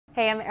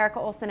Hey, I'm Erica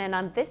Olson, and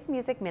on this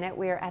Music Minute,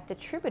 we are at the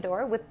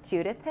Troubadour with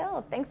Judith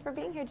Hill. Thanks for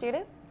being here,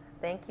 Judith.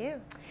 Thank you.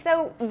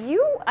 So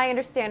you, I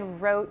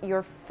understand, wrote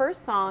your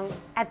first song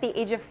at the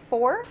age of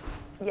 4?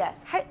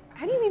 Yes. How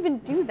do you even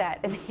do that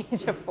at the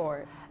age of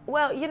 4?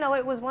 Well, you know,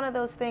 it was one of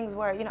those things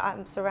where, you know,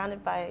 I'm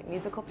surrounded by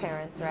musical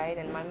parents, right?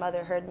 And my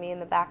mother heard me in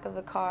the back of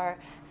the car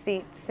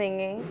seat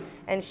singing,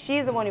 and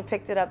she's the one who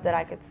picked it up that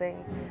I could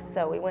sing.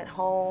 So we went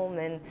home,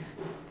 and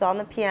it's on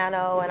the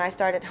piano, and I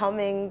started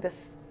humming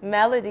this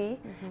melody,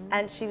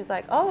 and she was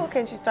like, oh,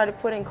 okay, and she started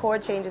putting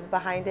chord changes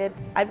behind it.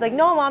 I'd be like,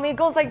 no, Mommy, it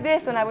goes like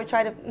this, and I would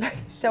try to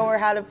show her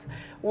how to,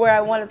 where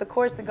I wanted the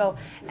chords to go.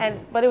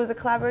 But it was a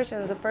collaboration.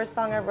 It was the first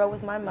song I wrote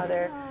with my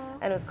mother,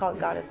 and it was called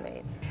God Is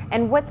Made.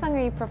 And what song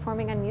are you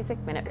performing on Music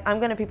Minute? I'm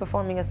going to be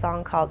performing a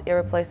song called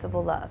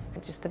Irreplaceable Love,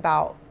 just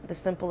about the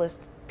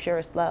simplest,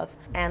 purest love.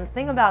 And the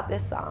thing about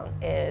this song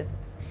is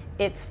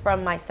it's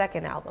from my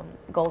second album,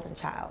 Golden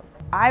Child.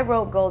 I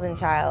wrote Golden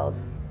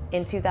Child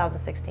in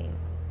 2016,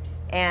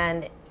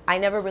 and I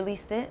never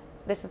released it.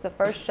 This is the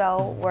first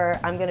show where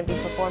I'm going to be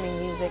performing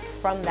music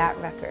from that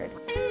record.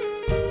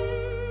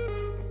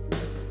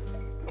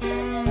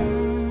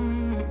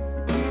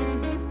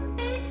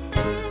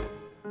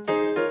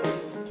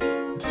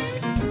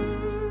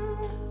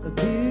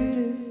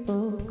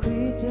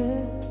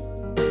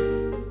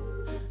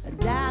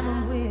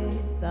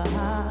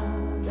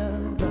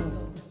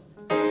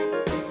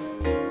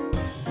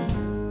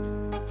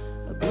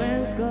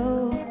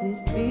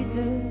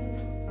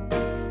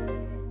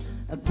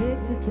 A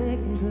picture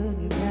taken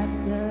couldn't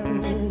capture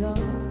it all.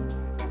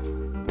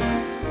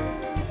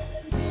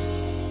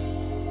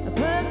 A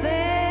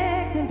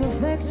perfect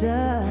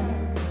imperfection.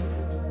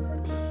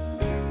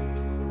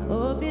 I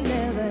hope you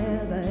never,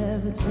 ever,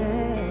 ever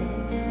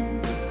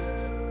change.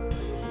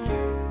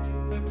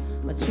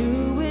 My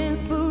true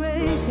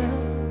inspiration.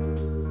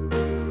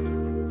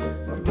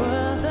 My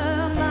brother,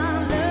 my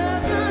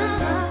lover,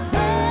 my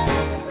friend.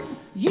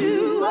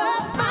 You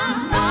are my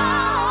all.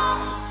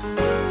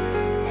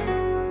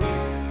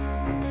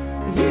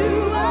 You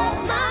are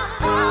my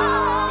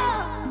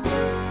all.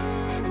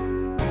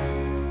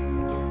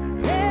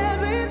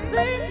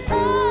 Everything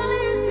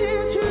honest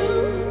and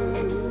true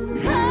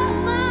I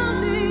found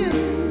in you.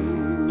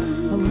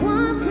 A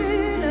once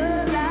in a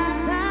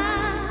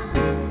lifetime,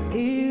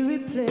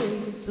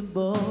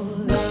 irreplaceable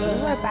love.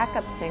 You were a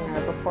backup singer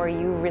before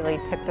you really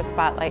took the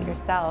spotlight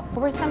yourself.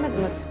 What were some of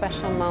the most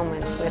special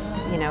moments with,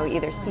 you know,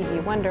 either Stevie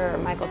Wonder or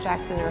Michael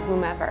Jackson or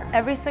whomever?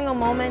 Every single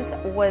moment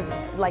was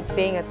like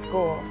being at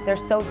school. They're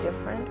so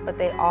different, but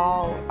they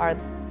all are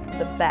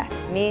the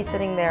best. Me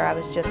sitting there, I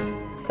was just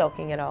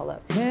soaking it all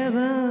up.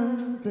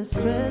 Heaven's best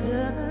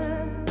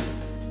treasure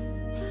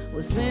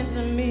was sent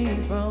to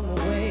me from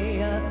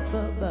way up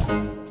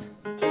above.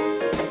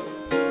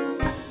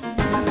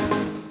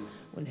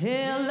 When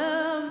hell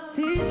love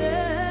teaches,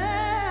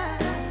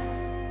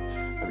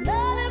 I'm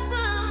learning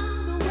from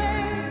the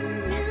way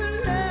you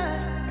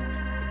love.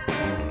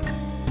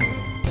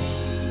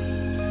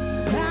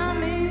 Time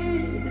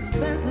is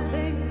expensive,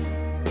 baby,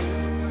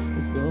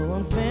 so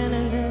I'm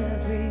spending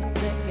every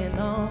second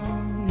on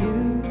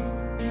you.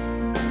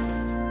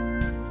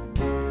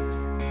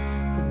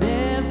 'Cause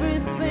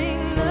everything,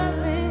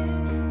 nothing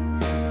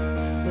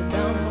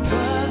without my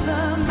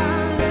brother, my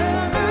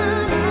lover,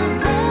 my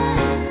friend.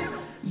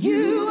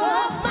 You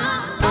are my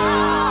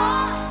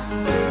all.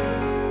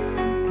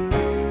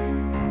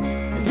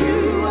 You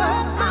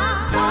are my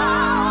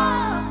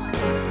all.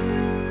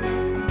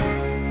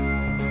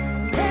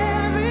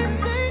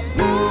 Everything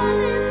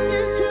honest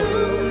and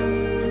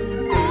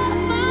true I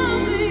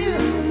found in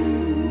you.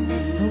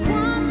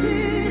 Once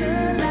in a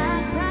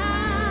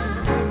lifetime,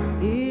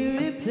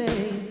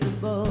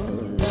 irreplaceable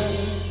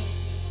love.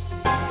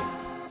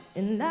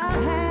 And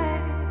I've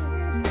had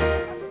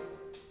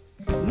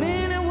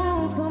many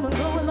wounds come and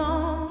go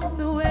along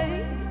the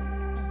way,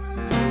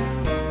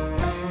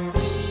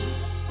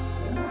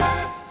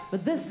 but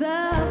there's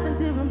something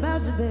different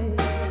about you, babe.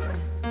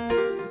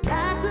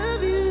 Likes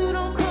of you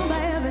don't come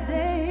by every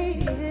day.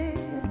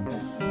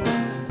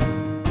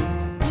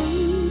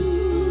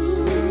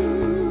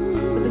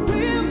 But the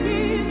wheel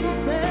keeps on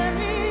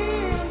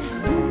turning.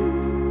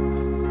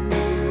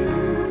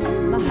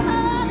 My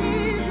heart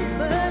is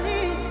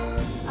burning.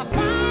 I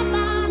find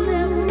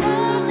myself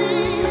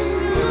running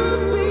to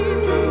sweet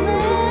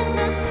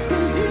surrender.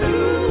 'Cause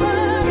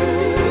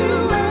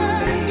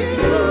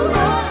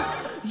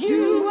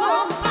you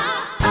are my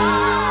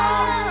all.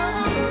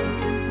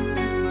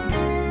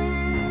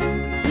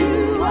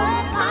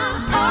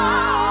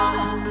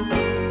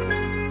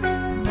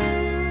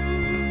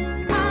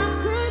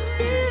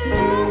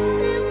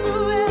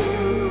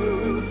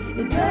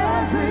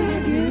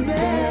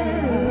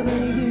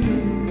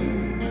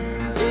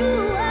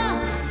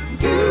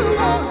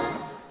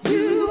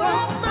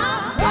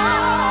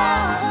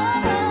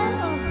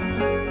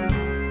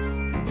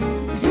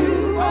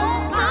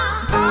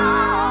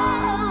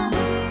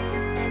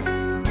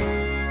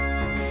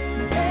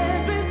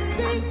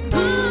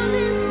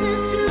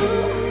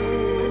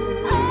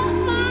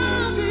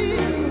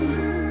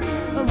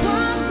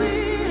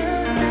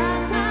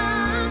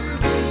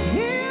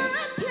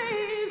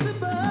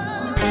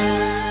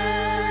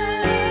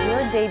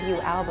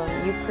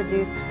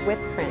 produced with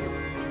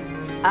Prince.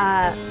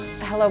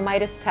 Hello,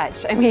 Midas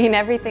Touch. I mean,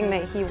 everything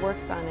that he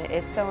works on it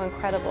is so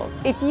incredible.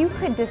 If you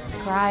could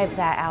describe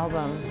that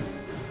album,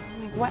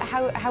 like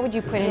how would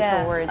you put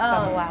into words the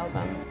whole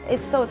album?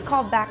 It's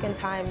called Back in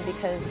Time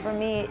because for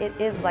me, it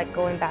is like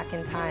going back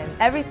in time.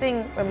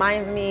 Everything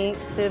reminds me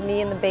to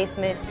me in the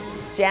basement,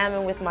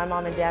 jamming with my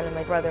mom and dad and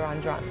my brother on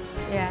drums.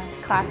 Yeah.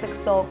 Classic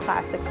soul,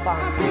 classic funk.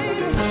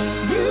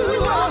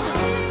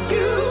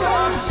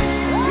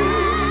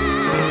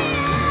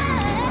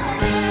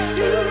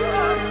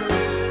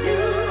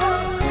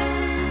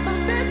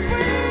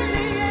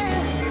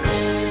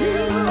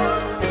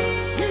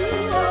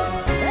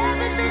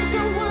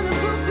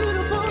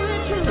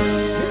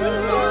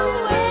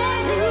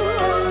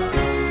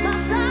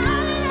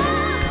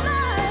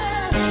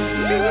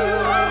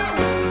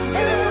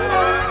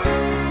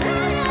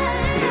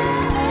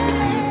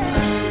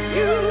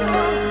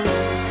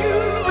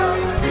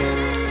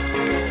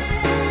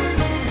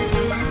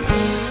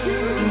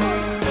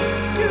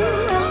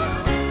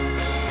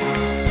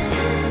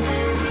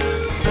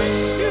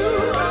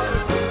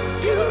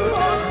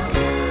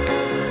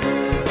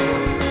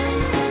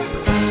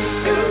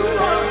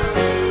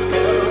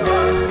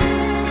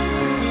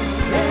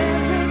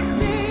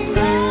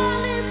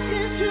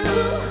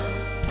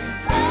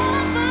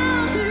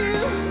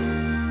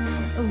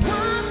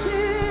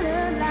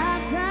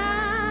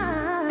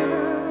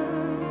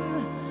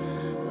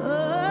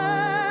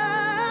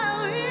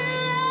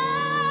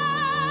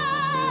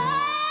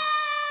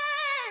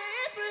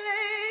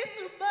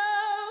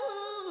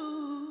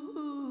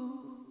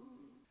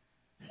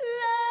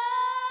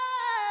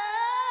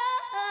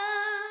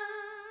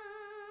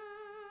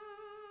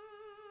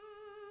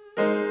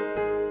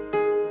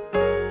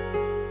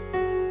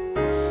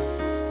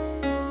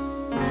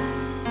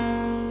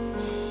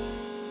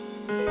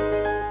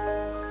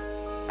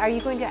 Are you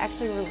going to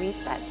actually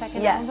release that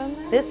second album?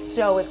 Yes. This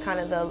show is kind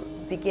of the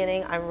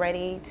beginning. I'm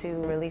ready to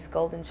release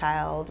Golden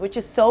Child, which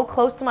is so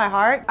close to my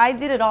heart. I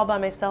did it all by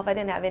myself. I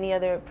didn't have any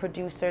other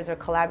producers or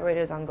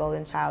collaborators on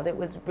Golden Child. It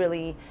was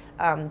really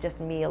just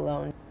me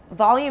alone.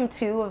 Volume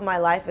 2 of my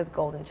life is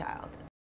Golden Child.